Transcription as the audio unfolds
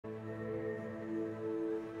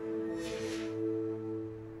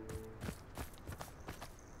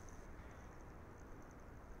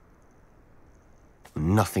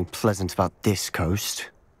Nothing pleasant about this coast.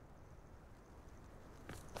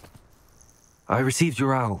 I received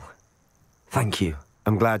your owl. Thank you.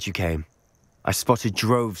 I'm glad you came. I spotted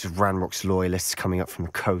droves of Ranrock's loyalists coming up from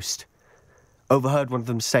the coast. Overheard one of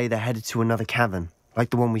them say they're headed to another cavern, like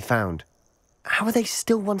the one we found. How are they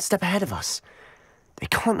still one step ahead of us? They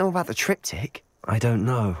can't know about the triptych. I don't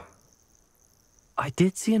know. I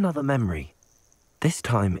did see another memory. This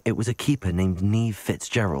time, it was a keeper named Neve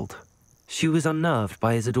Fitzgerald. She was unnerved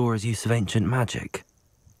by Isadora's use of ancient magic.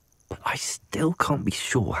 But I still can't be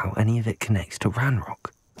sure how any of it connects to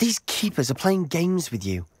Ranrock. These keepers are playing games with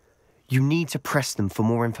you. You need to press them for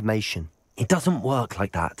more information. It doesn't work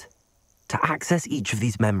like that. To access each of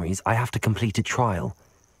these memories, I have to complete a trial.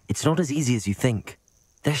 It's not as easy as you think.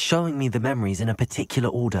 They're showing me the memories in a particular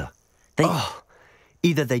order.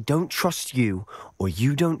 Either they don't trust you, or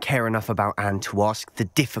you don't care enough about Anne to ask the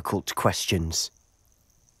difficult questions.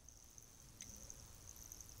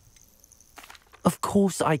 Of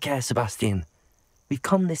course I care, Sebastian. We've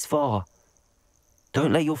come this far.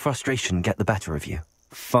 Don't let your frustration get the better of you.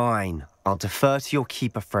 Fine. I'll defer to your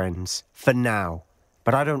keeper friends, for now.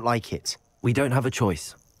 But I don't like it. We don't have a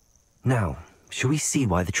choice. Now, shall we see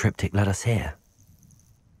why the triptych led us here?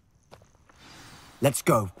 Let's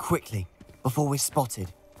go, quickly, before we're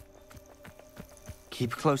spotted.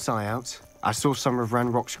 Keep a close eye out. I saw some of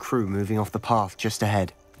Ranrock's crew moving off the path just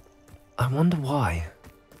ahead. I wonder why.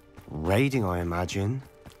 Raiding, I imagine.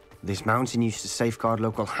 This mountain used to safeguard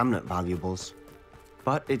local hamlet valuables.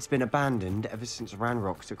 But it's been abandoned ever since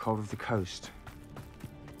Ranrock took hold of the coast.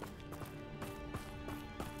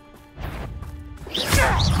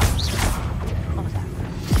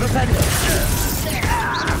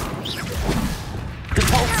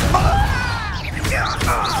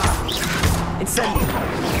 Incendio!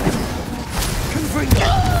 Confringo!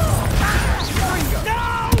 No!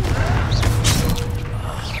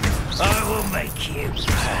 I will make you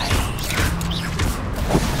pay.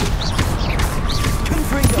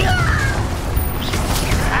 Confringo!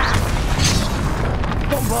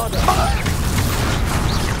 Bombardo!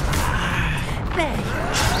 There.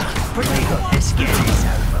 Prodigo, let's get this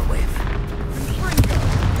over with.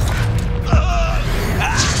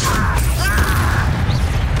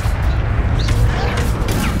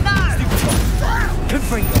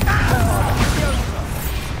 Confringo!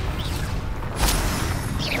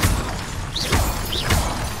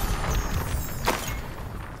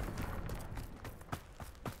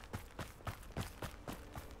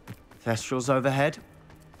 Thestrals overhead.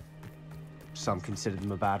 Some consider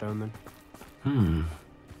them a bad omen.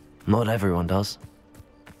 Not everyone does.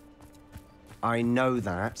 I know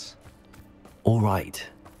that. All right.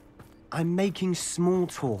 I'm making small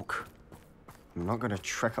talk. I'm not going to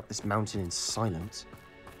trek up this mountain in silence.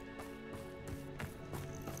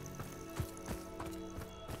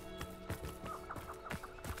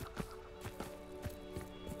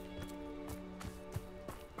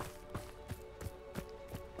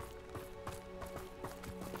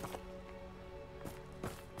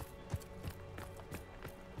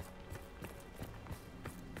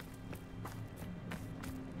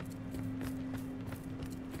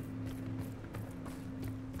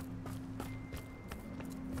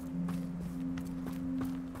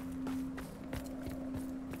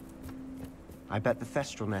 I bet the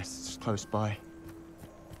Thestral nest's close by.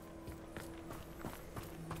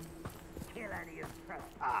 Kill any who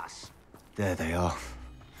trespass. There they are.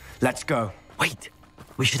 Let's go. Wait,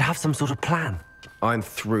 we should have some sort of plan. I'm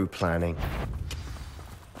through planning.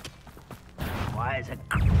 Why is it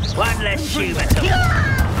one less human to...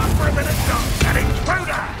 I'm for a minute, an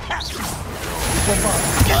intruder!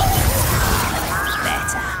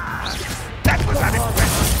 Better. That was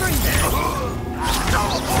unexpected.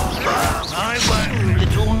 I won't,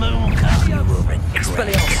 little moon come. You will regret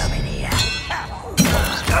coming here.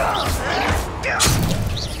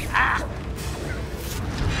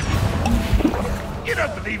 You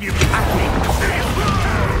don't believe you can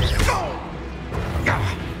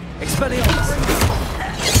Expelliarmus!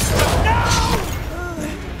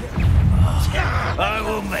 I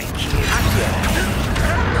will make you.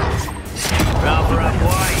 Rather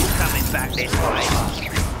unwise coming back this way.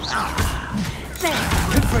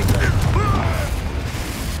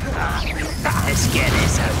 Let's get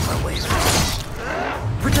this over with.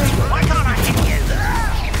 Why can't I hit you?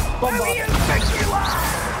 Who do you think you are?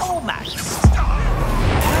 Almost. How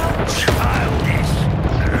childish.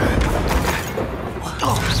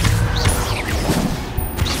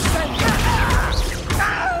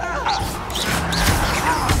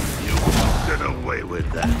 You won't get away with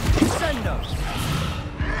that.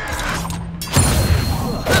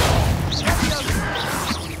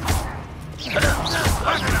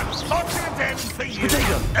 you!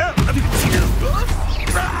 Potato!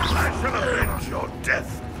 I shall avenge your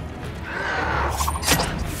death!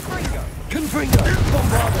 Confringo!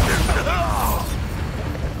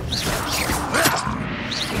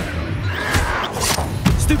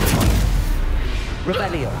 Stupefy!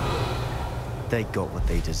 Rebellion! They got what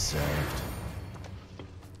they deserved.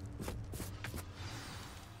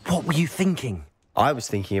 What were you thinking? I was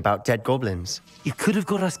thinking about dead goblins, You could have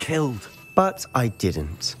got us killed. but I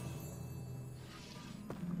didn't.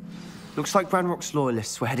 Looks like Ranrock's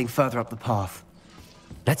loyalists were heading further up the path.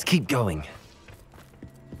 Let's keep going.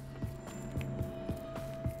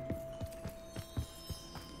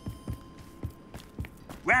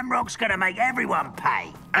 Ramrock's gonna make everyone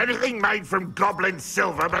pay. Anything made from goblin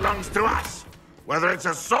silver belongs to us. Whether it's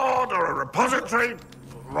a sword or a repository,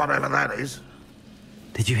 whatever that is.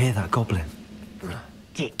 Did you hear that, Goblin?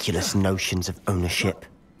 Ridiculous notions of ownership.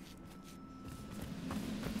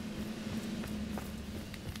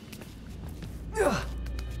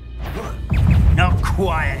 Not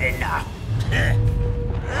quiet enough.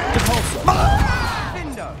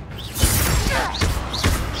 Window!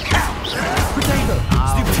 Potato!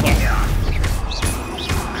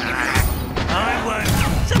 I won't.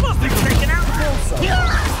 Someone's been taken out.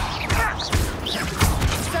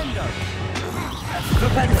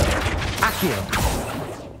 Flipendo! Accio!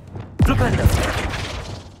 Flipendo!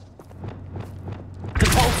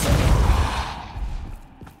 Depulso!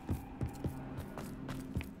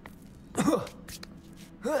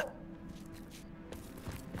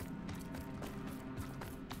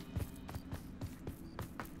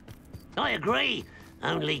 I agree.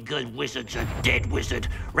 Only good wizard's a dead wizard.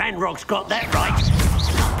 Ranrock's got that right.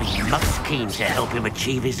 I'll be most keen to help him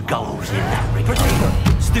achieve his goals in that regard.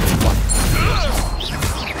 Potato! Stupefy!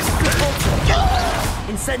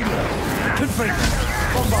 Incendio! Confringo!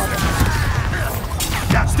 Bombardo!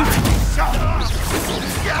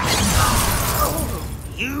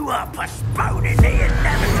 You are postponing the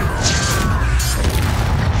inevitable.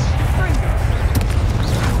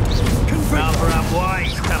 Rather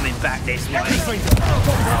unwise coming back this way. I'm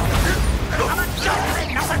a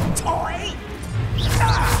goblin, not a toy.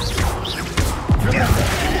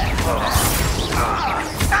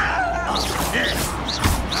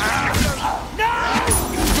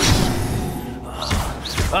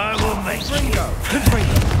 I will make you.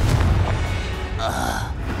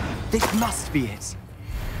 This must be it.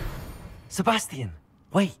 Sebastian,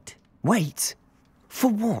 wait. Wait. For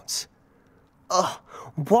what?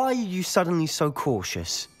 Why are you suddenly so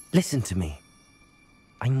cautious? Listen to me.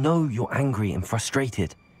 I know you're angry and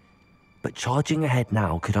frustrated, but charging ahead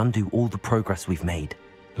now could undo all the progress we've made.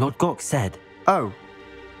 Lord Gok said... Oh,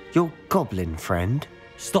 your goblin friend?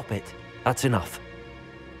 Stop it. That's enough.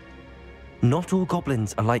 Not all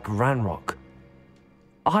goblins are like Ranrock.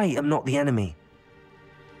 I am not the enemy.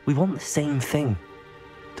 We want the same thing.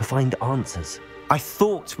 To find answers. I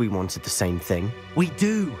thought we wanted the same thing. We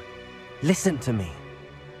do. Listen to me.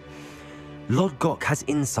 Lord Gok has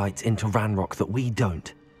insights into Ranrock that we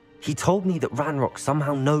don't. He told me that Ranrock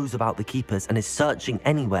somehow knows about the Keepers and is searching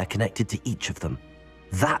anywhere connected to each of them.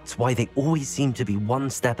 That's why they always seem to be one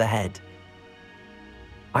step ahead.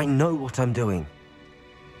 I know what I'm doing.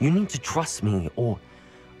 You need to trust me, or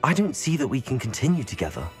I don't see that we can continue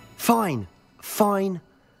together. Fine. Fine.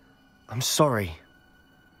 I'm sorry.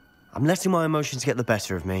 I'm letting my emotions get the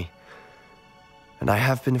better of me. And I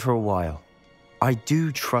have been for a while. I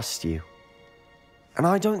do trust you. And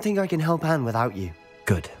I don't think I can help Anne without you.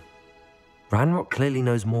 Good. Ranrock clearly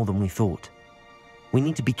knows more than we thought. We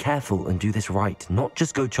need to be careful and do this right, not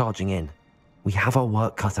just go charging in. We have our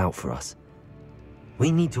work cut out for us.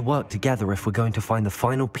 We need to work together if we're going to find the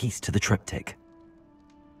final piece to the triptych.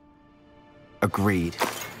 Agreed.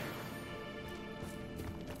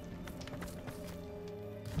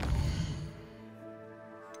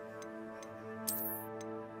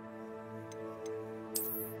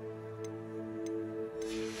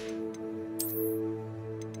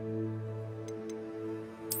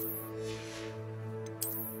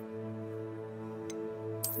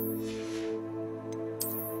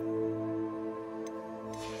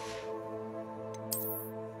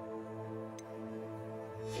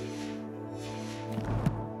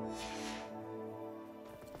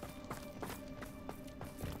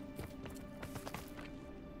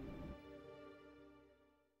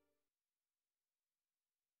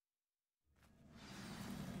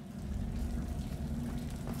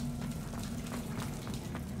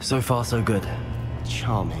 So far, so good.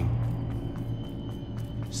 Charming.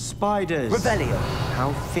 Spiders. Rebellion.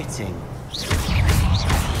 How fitting.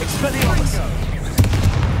 Expelliarmus.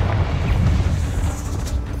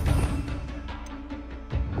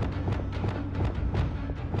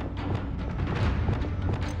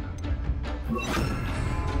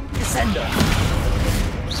 Descendo.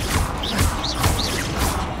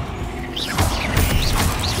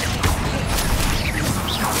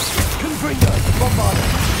 Confringo. Bombardo.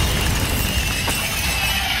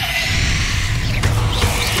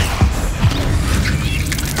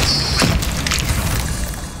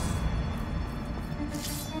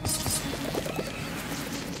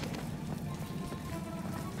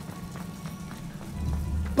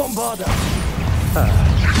 Bombardo.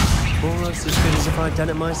 Almost as good as if I'd done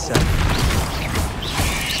it myself.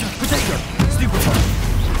 Potato. Stupefy.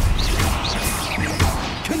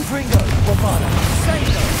 Confringo. Bombardo.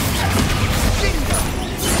 Sango. Bingo.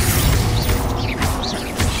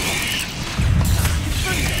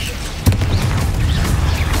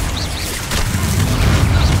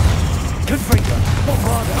 Confringo.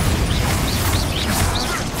 Bombardo.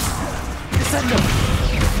 Descendo.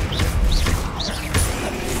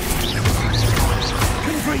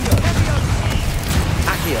 Confringo.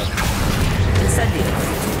 Accio. Incendio.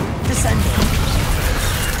 Descendo.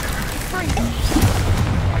 Fringo.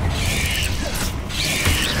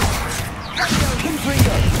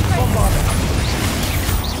 Confringo. Bombardo.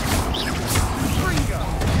 Fringo.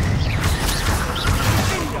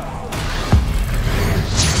 Bingo.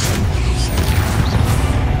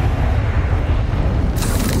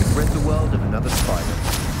 We've rid the world of another spider.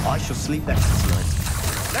 I shall sleep better tonight.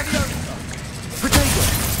 Leviosa. Potato.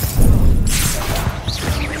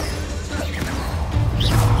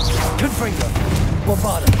 Confringo.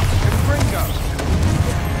 Bombardo. Confringo.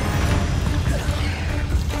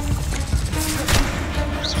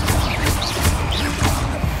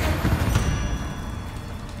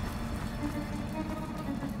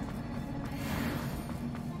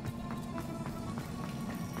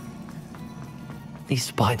 These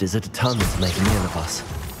spiders are determined to make a meal of us.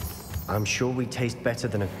 I'm sure we taste better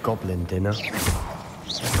than a goblin dinner.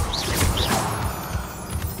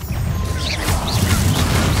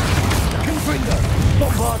 Confringo.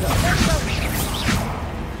 Bombardo.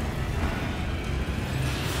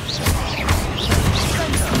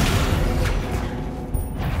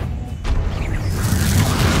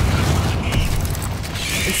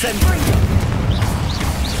 Incendio.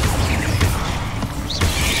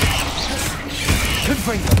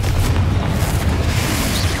 Confringo.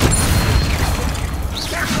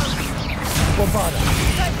 Bombardo.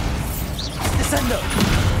 Descendo.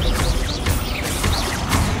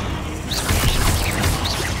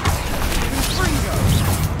 Confringo.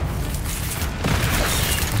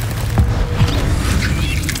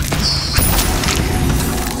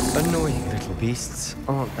 Annoying little beasts,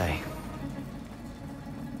 aren't they?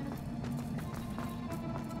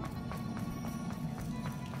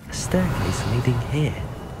 A staircase leading here.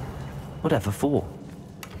 Whatever for?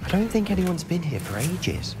 I don't think anyone's been here for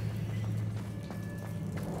ages.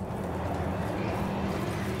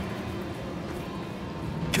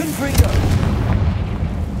 Confringo.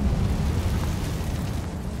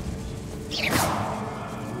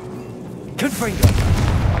 Confringo.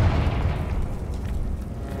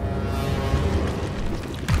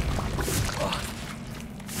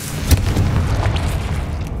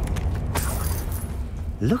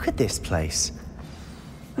 Look at this place.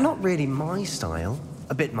 Not really my style.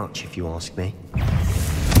 A bit much, if you ask me.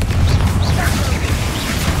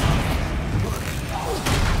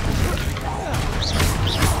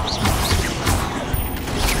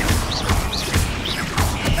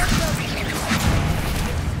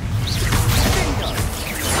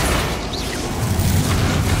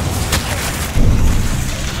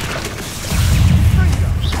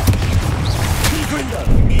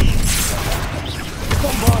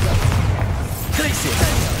 Bombardo. Glacier.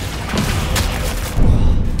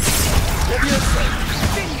 Leviosa.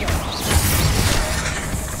 Bingo.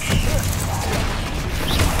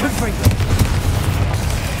 Confringo.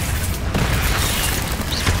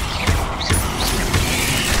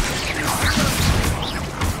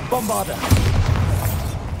 Bombardo.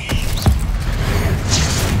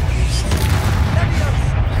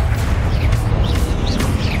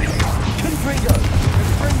 Confringo.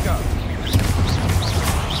 Confringo.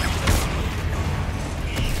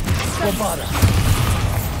 Bombardo.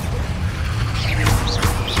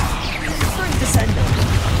 Descendo.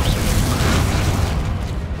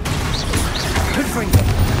 Confringo.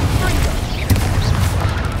 Confringo.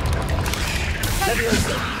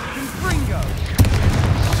 Leviosa. Confringo.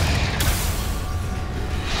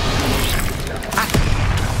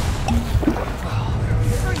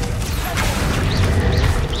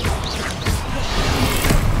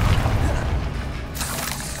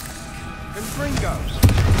 Confringo.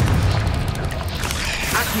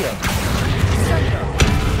 Accio. Descendo.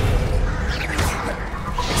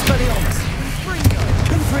 Expelliarmus. Confringo.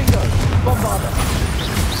 Confringo.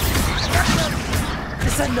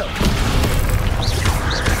 Descendo!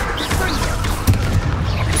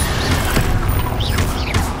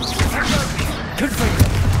 Confringo!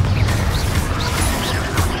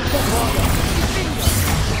 Bombarda!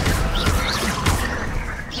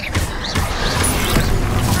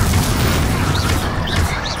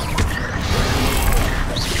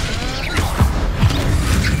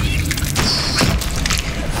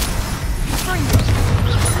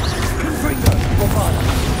 Confringo! Bombarda!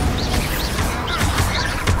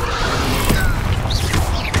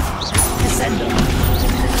 Descendo!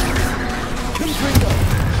 Confringo!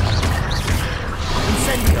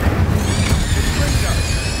 Incendio! Confringo!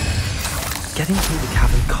 Getting through the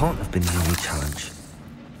cavern can't have been the only challenge.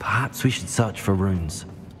 Perhaps we should search for runes.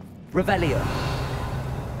 Revelio!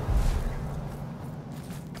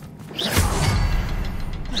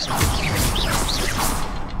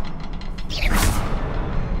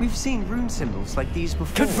 We've seen rune symbols like these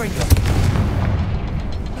before. Confringo!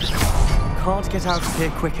 Can't get out of here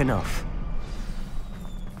quick enough.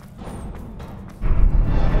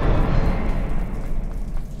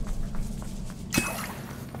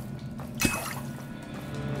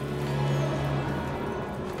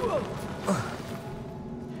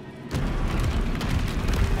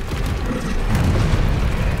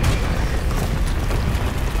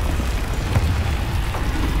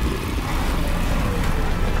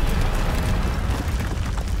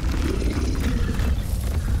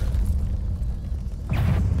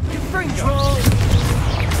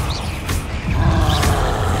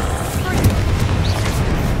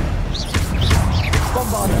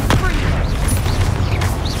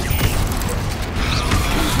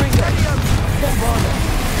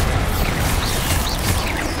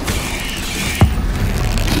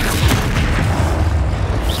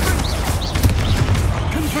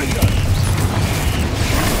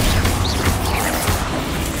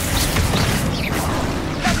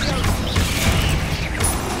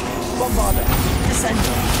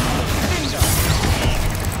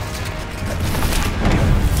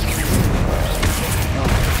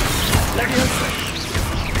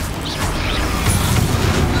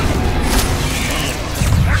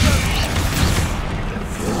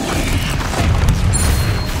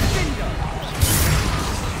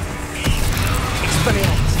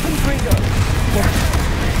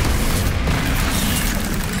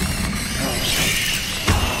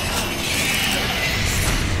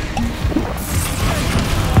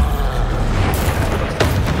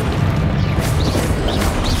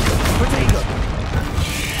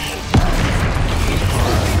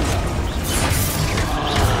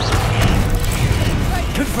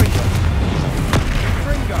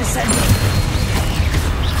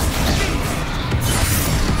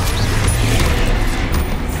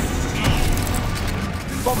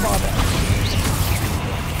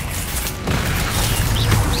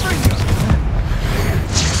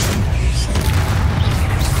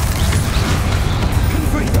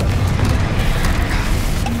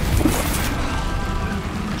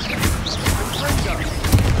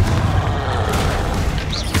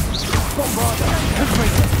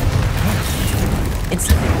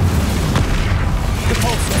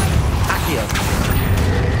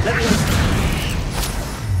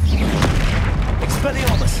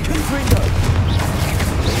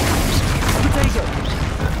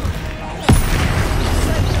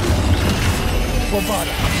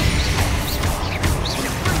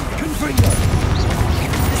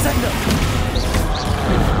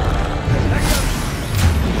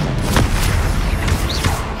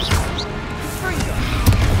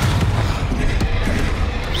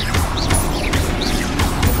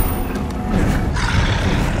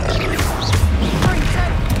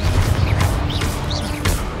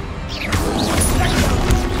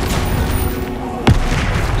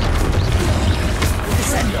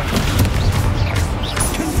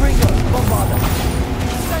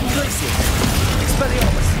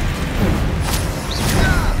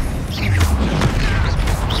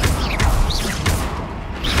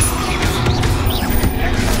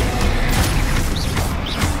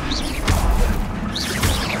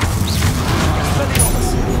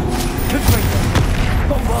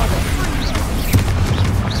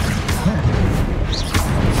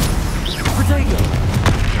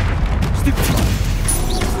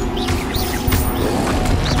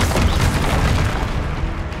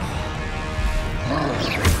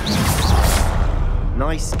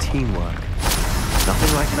 Nice teamwork.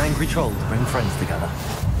 Nothing like an angry troll to bring friends together.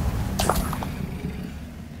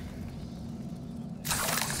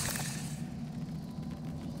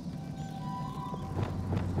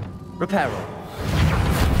 Reparo.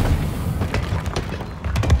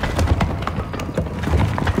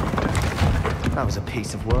 That was a piece.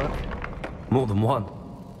 piece of work. More than one.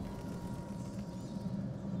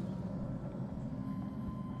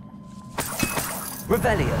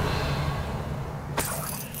 Revelio.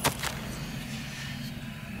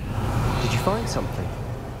 Did you find something?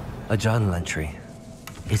 A journal entry.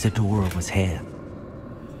 Isadora was here.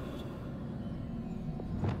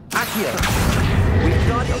 Accio.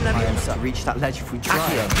 Wingardium Leviosa. Reach that ledge if we try.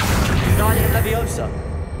 Accio. Wingardium Leviosa.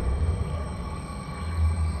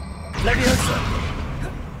 Leviosa.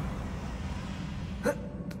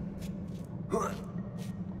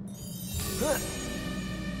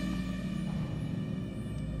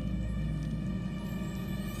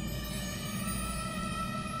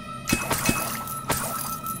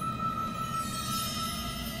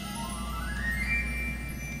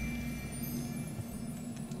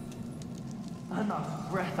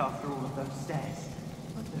 Enough breath after all of those stairs.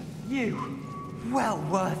 But the view, well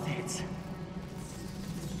worth it.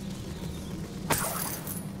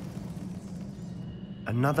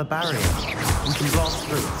 Another barrier. We can blast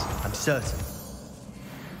through it, I'm certain.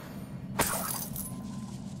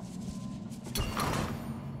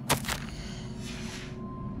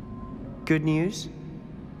 Good news?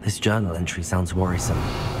 This journal entry sounds worrisome.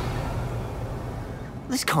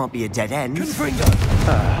 This can't be a dead end. Confringo.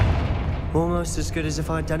 Almost as good as if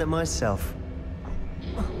I'd done it myself.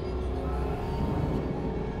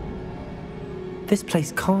 This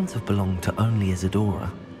place can't have belonged to only Isadora.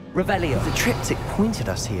 Revelio. The triptych pointed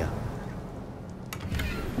us here.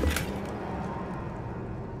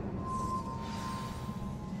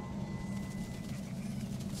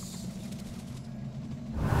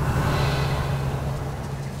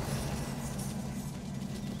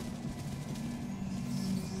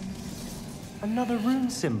 Another rune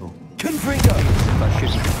symbol. Confringo. I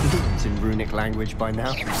should be fluent in runic language by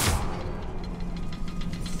now.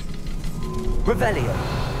 Revelio.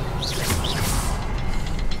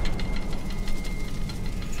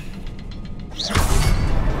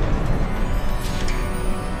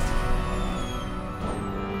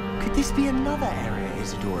 Could this be another area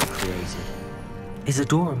Isadora created?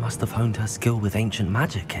 Isadora must have honed her skill with ancient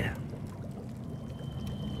magic here.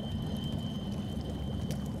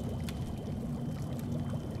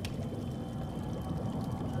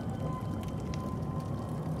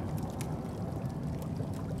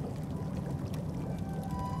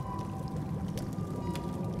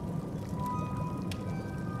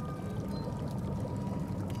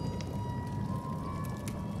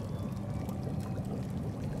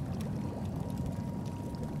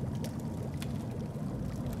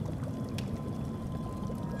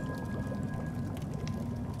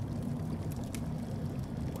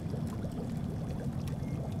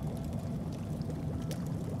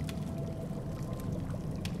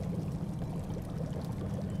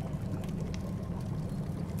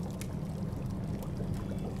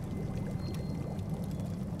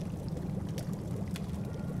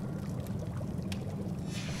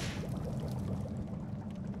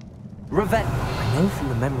 I know from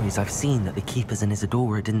the memories I've seen that the Keepers and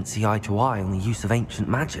Isadora didn't see eye to eye on the use of ancient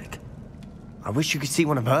magic. I wish you could see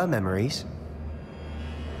one of her memories.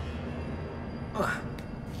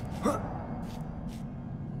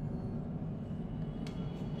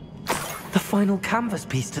 The final canvas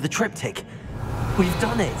piece to the triptych. We've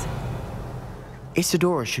done it!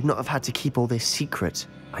 Isadora should not have had to keep all this secret.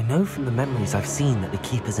 I know from the memories I've seen that the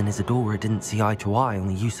Keepers and Isadora didn't see eye to eye on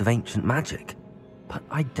the use of ancient magic. But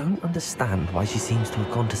I don't understand why she seems to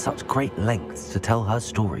have gone to such great lengths to tell her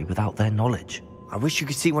story without their knowledge. I wish you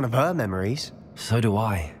could see one of her memories. So do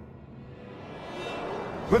I.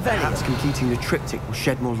 Perhaps completing the triptych will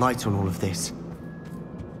shed more light on all of this.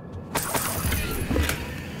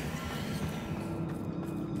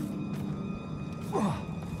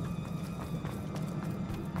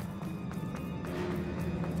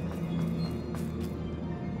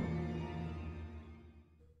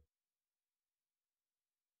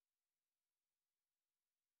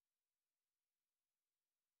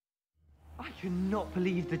 I cannot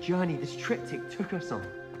believe the journey this triptych took us on.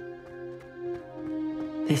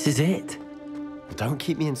 This is it. Don't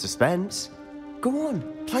keep me in suspense. Go on,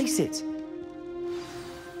 place it.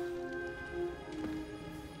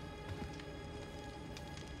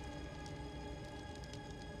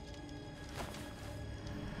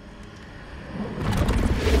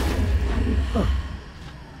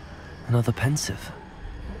 Another pensive.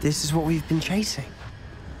 This is what we've been chasing.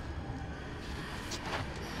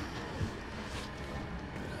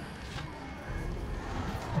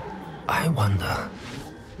 I wonder.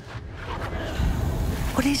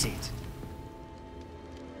 What is it?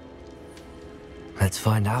 Let's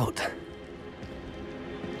find out.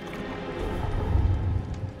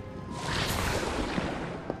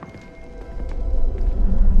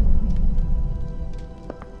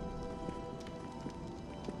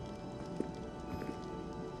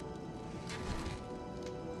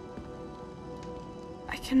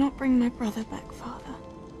 I cannot bring my brother back, Father.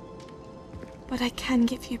 But I can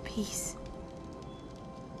give you peace.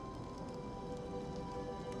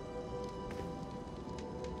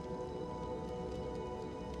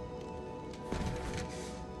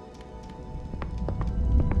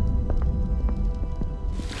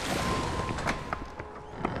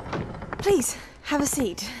 Please, have a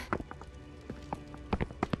seat.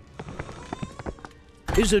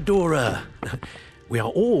 Isadora, we are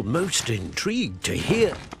all most intrigued to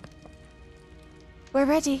hear. We're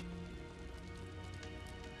ready.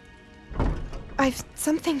 I've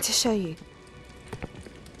something to show you.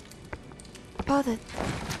 Father,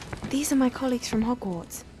 these are my colleagues from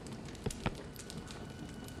Hogwarts.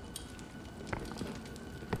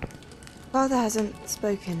 Father hasn't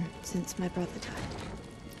spoken since my brother died.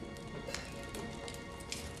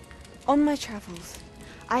 On my travels,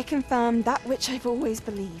 I confirmed that which I've always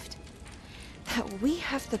believed. That we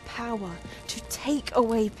have the power to take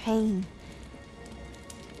away pain.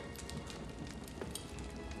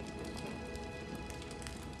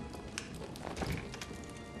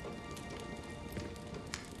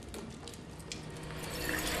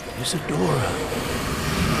 Isadora.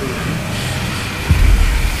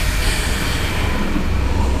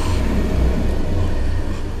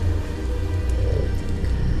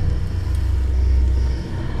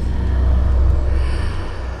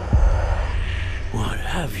 What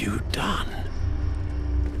have you done?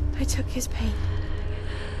 I took his pain.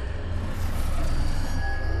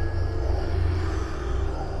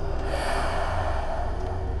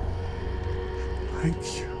 Thank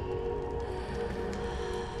you.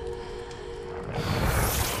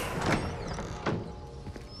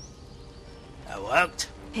 That worked.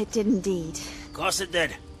 It did indeed. Of course it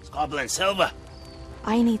did. It's goblin silver.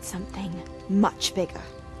 I need something much bigger.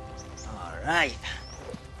 All right.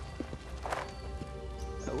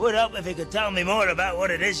 It would help if you could tell me more about what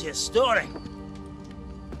it is you're storing.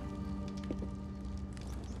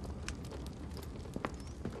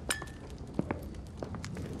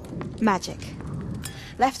 Magic.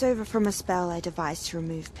 Left over from a spell I devised to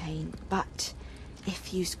remove pain, but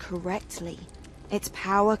if used correctly, its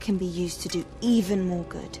power can be used to do even more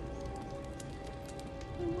good.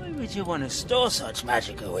 Why would you want to store such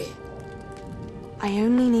magic away? I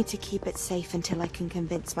only need to keep it safe until I can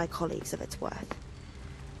convince my colleagues of its worth.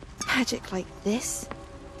 Magic like this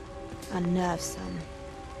unnerves some.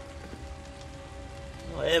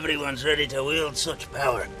 Not everyone's ready to wield such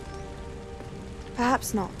power.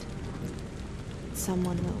 Perhaps not.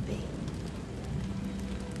 Someone will be.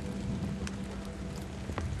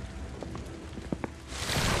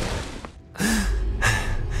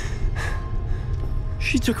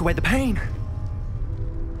 She took away the pain.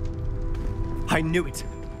 I knew it.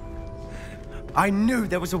 I knew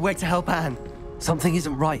there was a way to help Anne. Something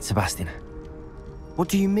isn't right, Sebastian. What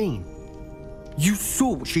do you mean? You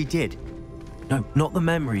saw what she did. No, not the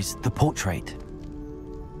memories, the portrait.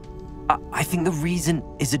 I think the reason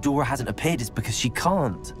Isadora hasn't appeared is because she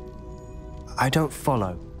can't. I don't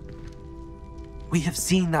follow. We have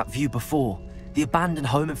seen that view before. The abandoned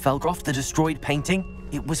home in Felgroth, the destroyed painting,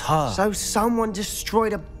 it was her. So someone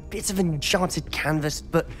destroyed a bit of enchanted canvas,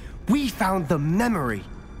 but we found the memory.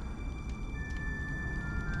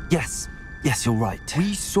 Yes, you're right.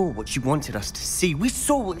 We saw what she wanted us to see. We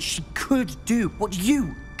saw what she could do, what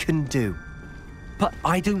you can do. But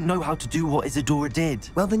I don't know how to do what Isadora did.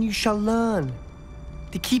 Well, then you shall learn.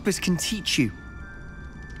 The Keepers can teach you.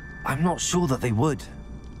 I'm not sure that they would.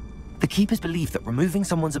 The Keepers believe that removing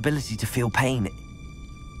someone's ability to feel pain,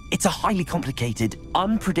 it's a highly complicated,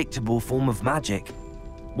 unpredictable form of magic.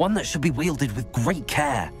 One that should be wielded with great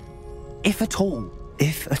care. If at all.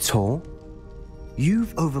 If at all?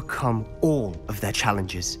 You've overcome all of their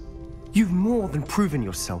challenges. You've more than proven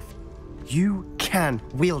yourself. You can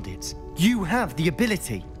wield it. You have the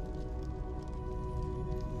ability.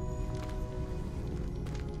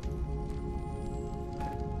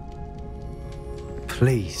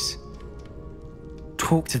 Please,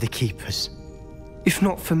 talk to the Keepers. If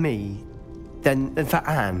not for me, then for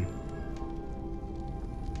Anne.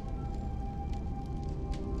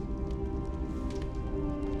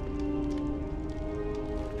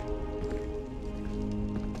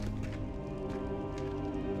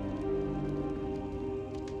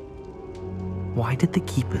 Why did the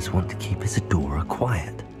Keepers want to keep Isadora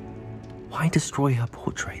quiet? Why destroy her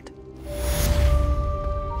portrait?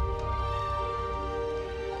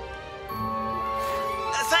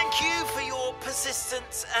 Thank you for your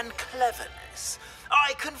persistence and cleverness.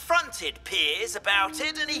 I confronted Piers about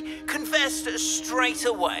it, and he confessed straight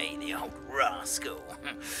away, the old rascal.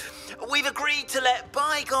 We've agreed to let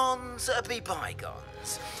bygones be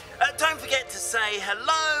bygones. Don't forget to say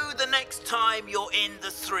hello the next time you're in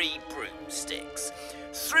the Three Broomsticks.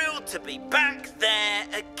 Thrilled to be back there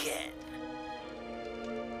again.